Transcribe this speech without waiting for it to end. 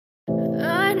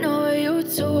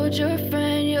told your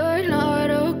friend you're not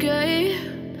okay,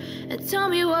 and tell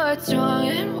me what's wrong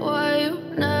and why you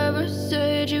never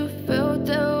said you felt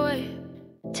that way.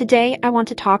 Today, I want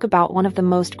to talk about one of the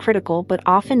most critical but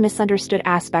often misunderstood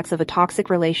aspects of a toxic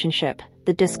relationship,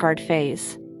 the discard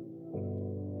phase.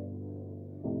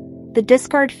 The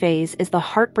discard phase is the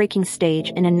heartbreaking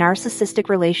stage in a narcissistic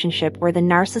relationship where the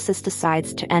narcissist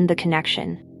decides to end the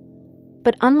connection.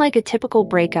 But unlike a typical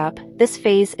breakup, this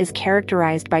phase is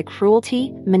characterized by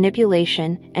cruelty,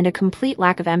 manipulation, and a complete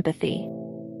lack of empathy.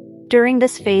 During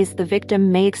this phase, the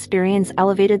victim may experience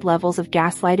elevated levels of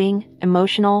gaslighting,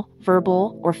 emotional,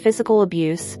 verbal, or physical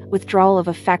abuse, withdrawal of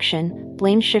affection,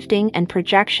 blame shifting and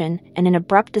projection, and an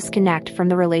abrupt disconnect from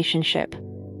the relationship.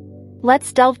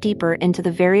 Let's delve deeper into the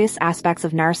various aspects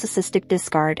of narcissistic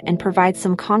discard and provide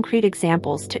some concrete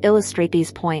examples to illustrate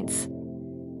these points.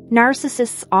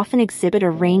 Narcissists often exhibit a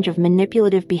range of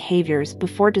manipulative behaviors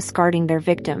before discarding their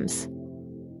victims.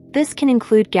 This can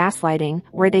include gaslighting,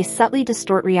 where they subtly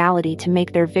distort reality to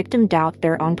make their victim doubt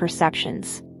their own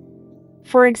perceptions.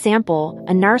 For example,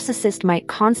 a narcissist might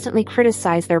constantly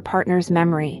criticize their partner's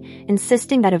memory,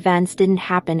 insisting that events didn't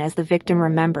happen as the victim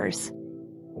remembers.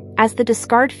 As the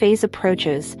discard phase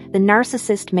approaches, the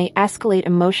narcissist may escalate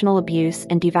emotional abuse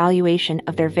and devaluation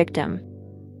of their victim.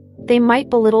 They might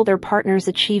belittle their partner's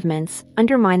achievements,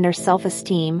 undermine their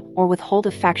self-esteem, or withhold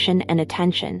affection and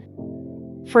attention.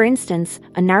 For instance,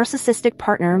 a narcissistic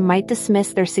partner might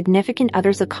dismiss their significant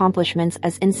other's accomplishments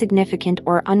as insignificant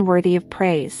or unworthy of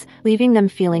praise, leaving them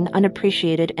feeling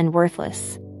unappreciated and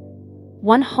worthless.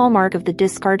 One hallmark of the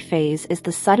discard phase is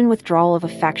the sudden withdrawal of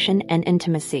affection and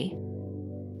intimacy.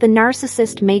 The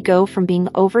narcissist may go from being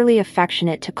overly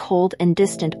affectionate to cold and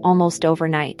distant almost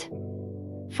overnight.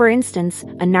 For instance,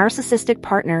 a narcissistic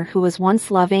partner who was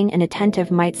once loving and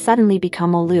attentive might suddenly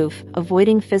become aloof,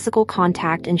 avoiding physical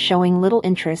contact and showing little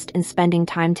interest in spending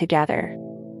time together.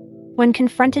 When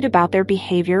confronted about their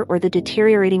behavior or the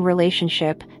deteriorating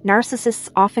relationship, narcissists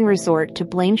often resort to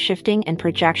blame shifting and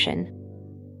projection.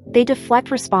 They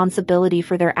deflect responsibility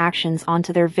for their actions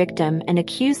onto their victim and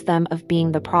accuse them of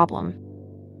being the problem.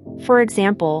 For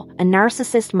example, a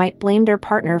narcissist might blame their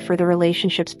partner for the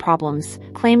relationship's problems,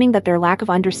 claiming that their lack of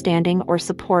understanding or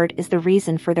support is the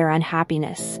reason for their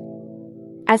unhappiness.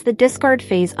 As the discard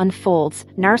phase unfolds,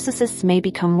 narcissists may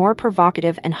become more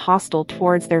provocative and hostile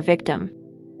towards their victim.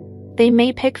 They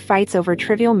may pick fights over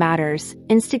trivial matters,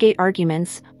 instigate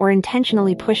arguments, or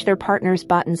intentionally push their partner's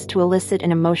buttons to elicit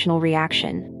an emotional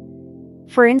reaction.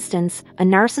 For instance, a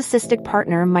narcissistic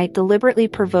partner might deliberately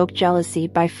provoke jealousy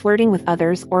by flirting with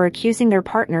others or accusing their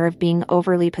partner of being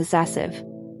overly possessive.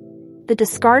 The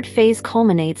discard phase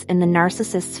culminates in the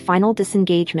narcissist's final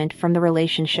disengagement from the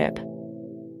relationship.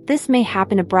 This may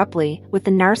happen abruptly, with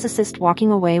the narcissist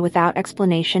walking away without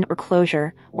explanation or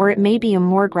closure, or it may be a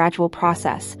more gradual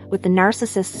process, with the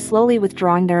narcissist slowly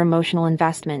withdrawing their emotional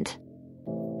investment.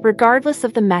 Regardless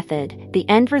of the method, the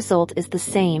end result is the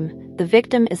same. The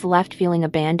victim is left feeling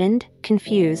abandoned,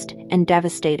 confused, and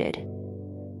devastated.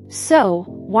 So,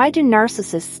 why do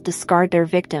narcissists discard their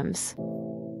victims?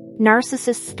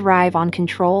 Narcissists thrive on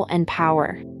control and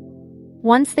power.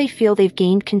 Once they feel they've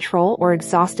gained control or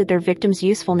exhausted their victim's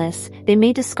usefulness, they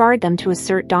may discard them to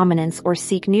assert dominance or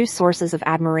seek new sources of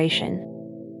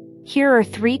admiration. Here are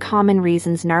 3 common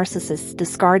reasons narcissists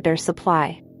discard their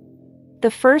supply. The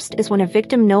first is when a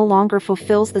victim no longer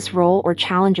fulfills this role or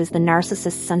challenges the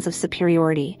narcissist's sense of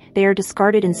superiority, they are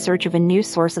discarded in search of a new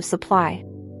source of supply.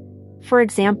 For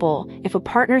example, if a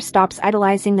partner stops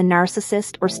idolizing the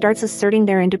narcissist or starts asserting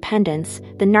their independence,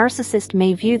 the narcissist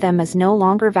may view them as no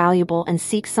longer valuable and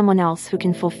seek someone else who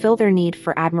can fulfill their need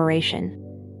for admiration.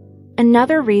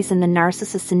 Another reason the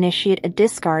narcissists initiate a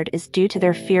discard is due to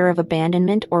their fear of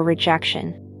abandonment or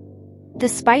rejection.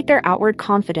 Despite their outward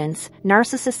confidence,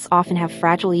 narcissists often have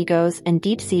fragile egos and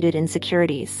deep-seated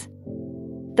insecurities.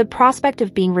 The prospect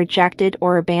of being rejected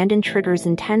or abandoned triggers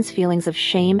intense feelings of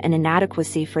shame and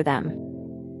inadequacy for them.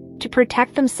 To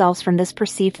protect themselves from this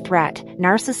perceived threat,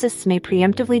 narcissists may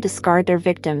preemptively discard their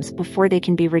victims before they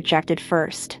can be rejected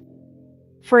first.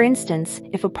 For instance,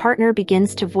 if a partner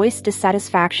begins to voice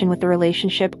dissatisfaction with the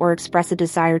relationship or express a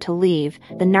desire to leave,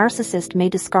 the narcissist may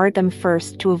discard them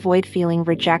first to avoid feeling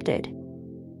rejected.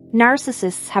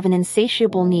 Narcissists have an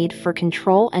insatiable need for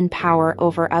control and power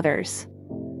over others.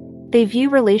 They view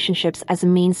relationships as a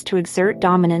means to exert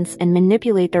dominance and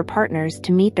manipulate their partners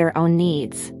to meet their own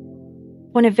needs.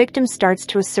 When a victim starts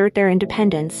to assert their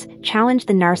independence, challenge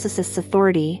the narcissist's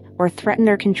authority, or threaten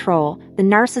their control, the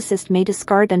narcissist may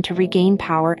discard them to regain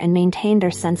power and maintain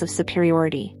their sense of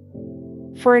superiority.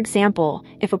 For example,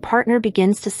 if a partner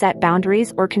begins to set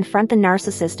boundaries or confront the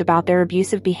narcissist about their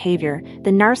abusive behavior,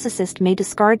 the narcissist may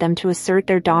discard them to assert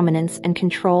their dominance and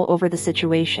control over the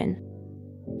situation.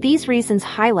 These reasons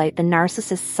highlight the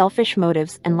narcissist's selfish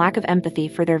motives and lack of empathy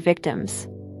for their victims.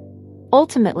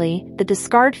 Ultimately, the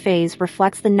discard phase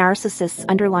reflects the narcissist's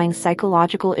underlying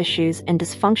psychological issues and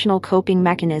dysfunctional coping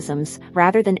mechanisms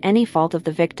rather than any fault of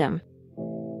the victim.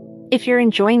 If you're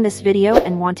enjoying this video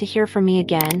and want to hear from me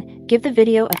again, give the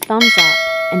video a thumbs up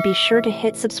and be sure to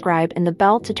hit subscribe and the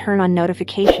bell to turn on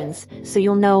notifications so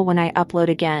you'll know when I upload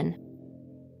again.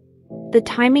 The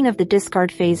timing of the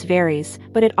discard phase varies,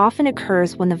 but it often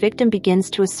occurs when the victim begins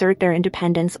to assert their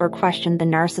independence or question the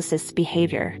narcissist's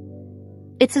behavior.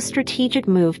 It's a strategic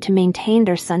move to maintain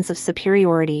their sense of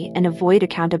superiority and avoid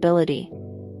accountability.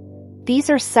 These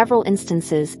are several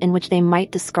instances in which they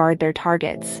might discard their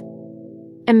targets.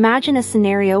 Imagine a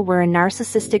scenario where a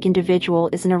narcissistic individual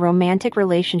is in a romantic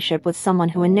relationship with someone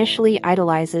who initially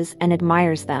idolizes and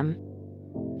admires them.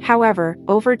 However,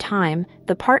 over time,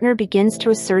 the partner begins to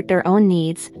assert their own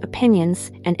needs,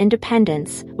 opinions, and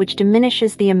independence, which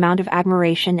diminishes the amount of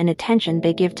admiration and attention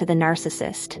they give to the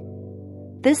narcissist.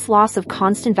 This loss of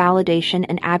constant validation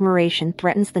and admiration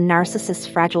threatens the narcissist's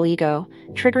fragile ego,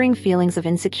 triggering feelings of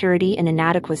insecurity and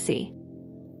inadequacy.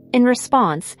 In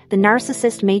response, the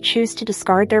narcissist may choose to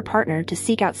discard their partner to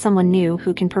seek out someone new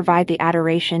who can provide the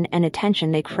adoration and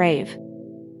attention they crave.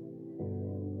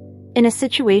 In a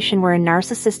situation where a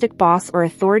narcissistic boss or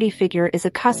authority figure is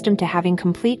accustomed to having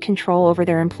complete control over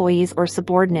their employees or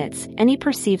subordinates, any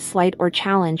perceived slight or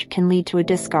challenge can lead to a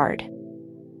discard.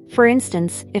 For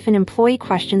instance, if an employee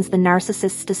questions the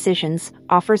narcissist's decisions,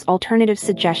 offers alternative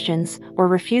suggestions, or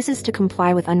refuses to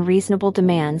comply with unreasonable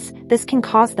demands, this can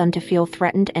cause them to feel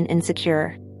threatened and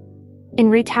insecure. In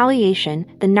retaliation,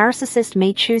 the narcissist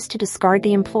may choose to discard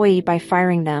the employee by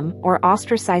firing them or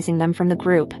ostracizing them from the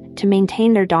group to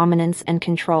maintain their dominance and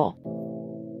control.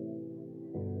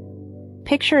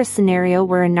 Picture a scenario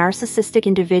where a narcissistic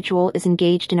individual is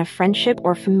engaged in a friendship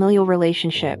or familial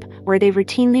relationship where they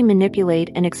routinely manipulate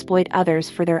and exploit others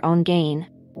for their own gain.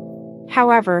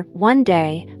 However, one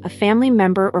day, a family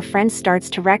member or friend starts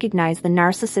to recognize the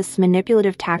narcissist's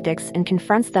manipulative tactics and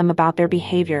confronts them about their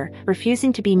behavior,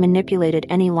 refusing to be manipulated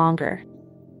any longer.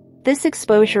 This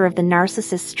exposure of the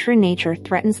narcissist's true nature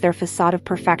threatens their facade of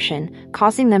perfection,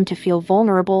 causing them to feel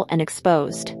vulnerable and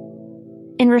exposed.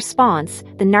 In response,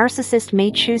 the narcissist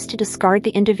may choose to discard the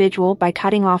individual by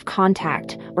cutting off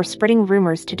contact or spreading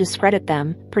rumors to discredit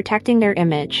them, protecting their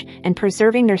image and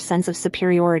preserving their sense of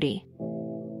superiority.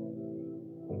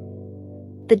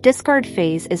 The discard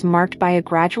phase is marked by a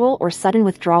gradual or sudden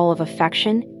withdrawal of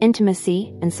affection,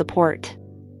 intimacy, and support.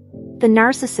 The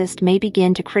narcissist may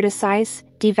begin to criticize,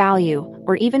 devalue,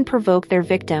 or even provoke their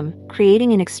victim,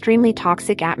 creating an extremely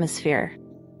toxic atmosphere.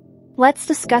 Let's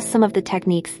discuss some of the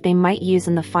techniques they might use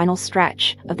in the final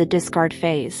stretch of the discard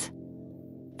phase.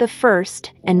 The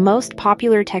first and most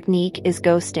popular technique is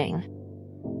ghosting.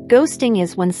 Ghosting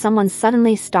is when someone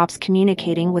suddenly stops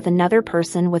communicating with another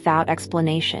person without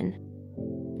explanation.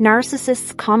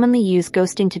 Narcissists commonly use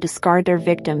ghosting to discard their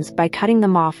victims by cutting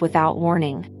them off without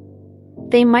warning.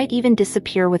 They might even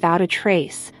disappear without a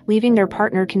trace, leaving their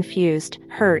partner confused,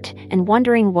 hurt, and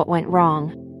wondering what went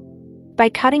wrong. By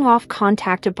cutting off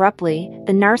contact abruptly,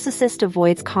 the narcissist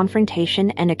avoids confrontation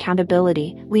and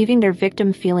accountability, leaving their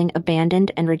victim feeling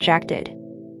abandoned and rejected.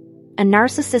 A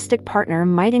narcissistic partner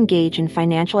might engage in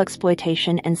financial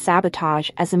exploitation and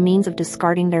sabotage as a means of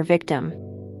discarding their victim.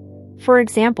 For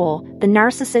example, the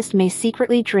narcissist may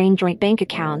secretly drain joint bank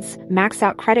accounts, max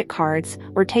out credit cards,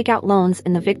 or take out loans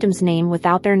in the victim's name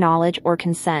without their knowledge or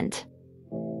consent.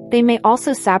 They may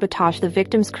also sabotage the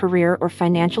victim's career or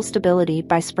financial stability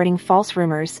by spreading false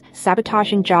rumors,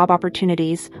 sabotaging job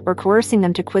opportunities, or coercing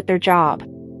them to quit their job.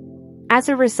 As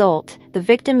a result, the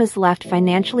victim is left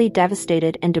financially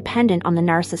devastated and dependent on the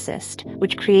narcissist,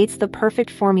 which creates the perfect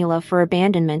formula for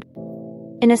abandonment.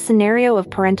 In a scenario of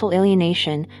parental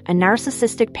alienation, a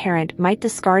narcissistic parent might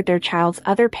discard their child's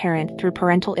other parent through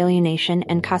parental alienation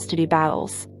and custody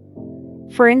battles.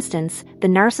 For instance, the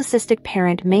narcissistic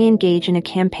parent may engage in a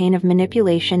campaign of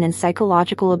manipulation and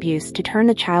psychological abuse to turn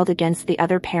the child against the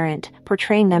other parent,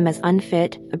 portraying them as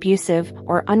unfit, abusive,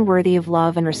 or unworthy of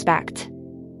love and respect.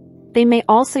 They may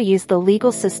also use the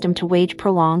legal system to wage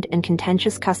prolonged and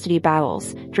contentious custody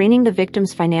battles, draining the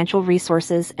victim's financial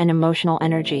resources and emotional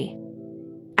energy.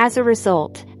 As a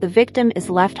result, the victim is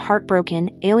left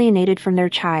heartbroken, alienated from their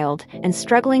child, and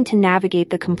struggling to navigate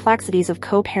the complexities of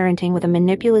co-parenting with a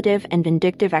manipulative and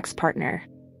vindictive ex-partner.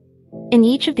 In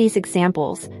each of these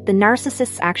examples, the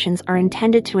narcissist's actions are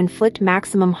intended to inflict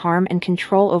maximum harm and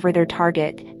control over their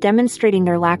target, demonstrating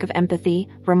their lack of empathy,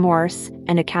 remorse,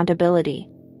 and accountability.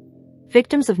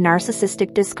 Victims of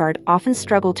narcissistic discard often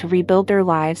struggle to rebuild their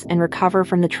lives and recover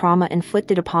from the trauma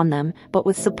inflicted upon them, but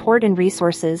with support and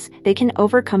resources, they can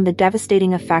overcome the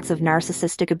devastating effects of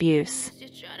narcissistic abuse. You're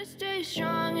trying to stay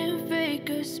strong and fake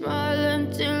a smile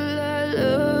until I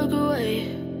look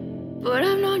away. But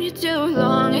I've known you too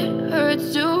long, it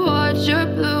hurts to watch your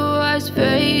blue eyes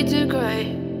fade to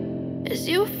gray as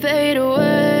you fade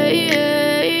away.